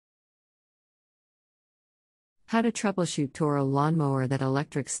How to troubleshoot Toro lawnmower that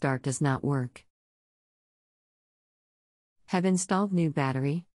electric start does not work. Have installed new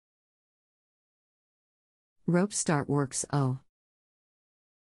battery. Rope start works OK.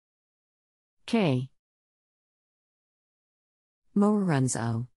 Mower runs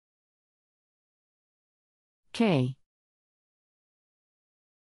OK.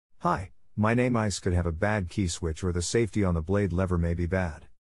 Hi, my name ICE could have a bad key switch or the safety on the blade lever may be bad.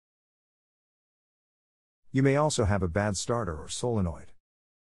 You may also have a bad starter or solenoid.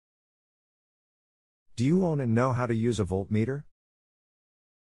 Do you own and know how to use a voltmeter?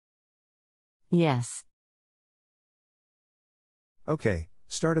 Yes. Okay,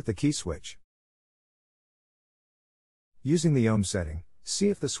 start at the key switch. Using the ohm setting, see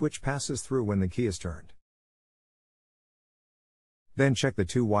if the switch passes through when the key is turned. Then check the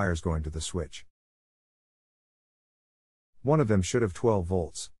two wires going to the switch. One of them should have 12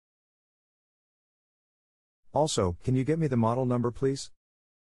 volts. Also, can you get me the model number please?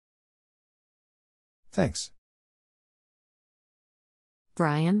 Thanks.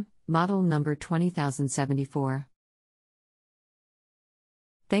 Brian, model number 20074.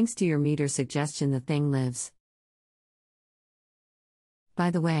 Thanks to your meter suggestion, the thing lives. By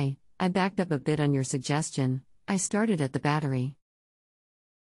the way, I backed up a bit on your suggestion. I started at the battery.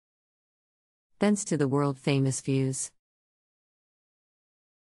 Thanks to the world-famous fuse.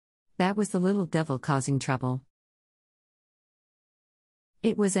 That was the little devil causing trouble.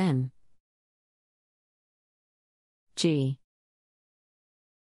 It was N. G.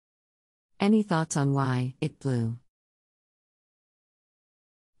 Any thoughts on why it blew?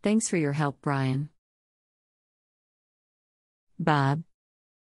 Thanks for your help, Brian. Bob.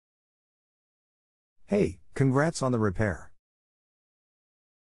 Hey, congrats on the repair.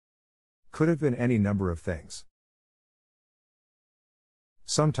 Could have been any number of things.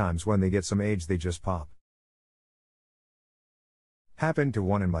 Sometimes when they get some age they just pop. Happened to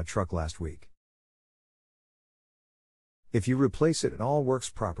one in my truck last week. If you replace it and all works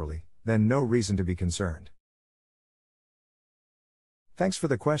properly, then no reason to be concerned. Thanks for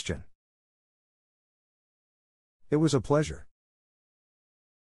the question. It was a pleasure.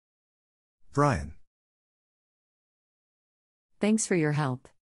 Brian. Thanks for your help.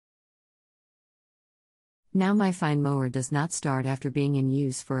 Now my fine mower does not start after being in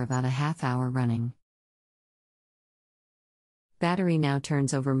use for about a half hour running. Battery now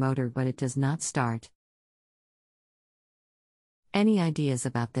turns over motor but it does not start. Any ideas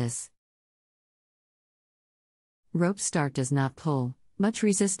about this? Rope start does not pull, much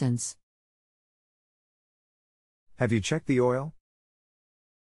resistance. Have you checked the oil?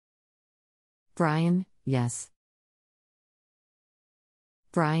 Brian, yes.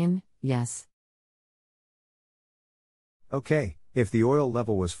 Brian, yes. Okay, if the oil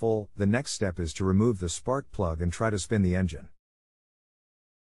level was full, the next step is to remove the spark plug and try to spin the engine.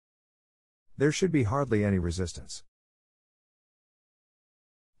 There should be hardly any resistance.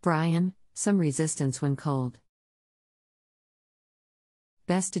 Brian, some resistance when cold.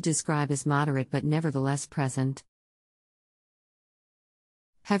 Best to describe as moderate but nevertheless present.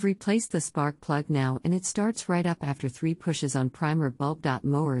 Have replaced the spark plug now and it starts right up after 3 pushes on primer bulb.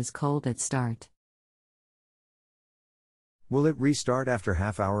 Mower is cold at start. Will it restart after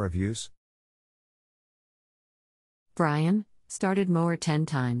half hour of use? Brian, started mower 10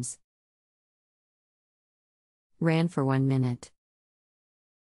 times. Ran for 1 minute.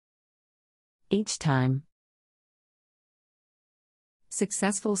 Each time.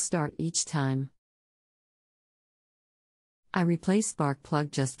 Successful start each time. I replaced spark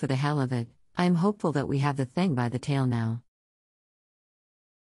plug just for the hell of it. I am hopeful that we have the thing by the tail now.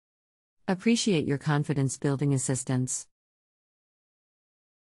 Appreciate your confidence building assistance.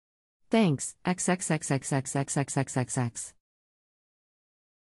 Thanks, XXXXXXXXXX.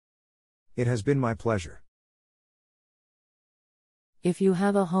 It has been my pleasure. If you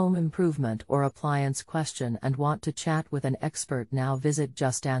have a home improvement or appliance question and want to chat with an expert now, visit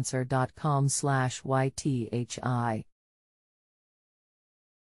JustAnswer.com/YTHI.